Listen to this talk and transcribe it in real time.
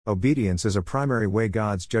Obedience is a primary way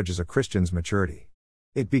God judges a Christian's maturity.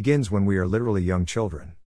 It begins when we are literally young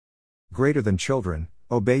children. Greater than children,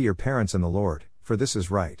 obey your parents in the Lord, for this is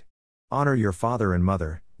right. Honor your father and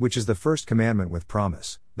mother, which is the first commandment with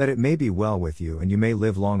promise, that it may be well with you and you may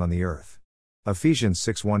live long on the earth. Ephesians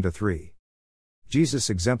 6:1-3. Jesus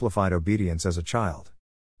exemplified obedience as a child.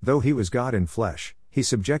 Though he was God in flesh, he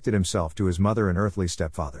subjected himself to his mother and earthly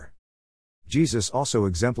stepfather. Jesus also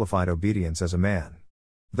exemplified obedience as a man.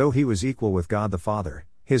 Though he was equal with God the Father,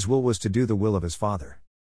 his will was to do the will of his Father.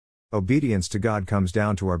 Obedience to God comes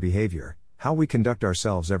down to our behavior, how we conduct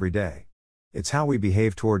ourselves every day. It's how we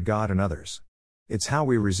behave toward God and others. It's how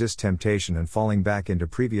we resist temptation and falling back into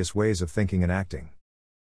previous ways of thinking and acting.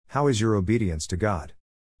 How is your obedience to God?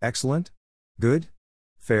 Excellent? Good?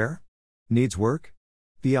 Fair? Needs work?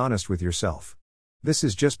 Be honest with yourself. This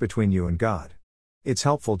is just between you and God. It's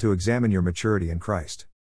helpful to examine your maturity in Christ.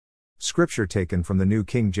 Scripture taken from the New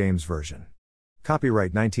King James Version.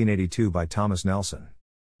 Copyright 1982 by Thomas Nelson.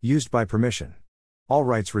 Used by permission. All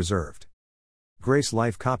rights reserved.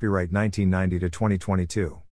 GraceLife copyright 1990 to 2022.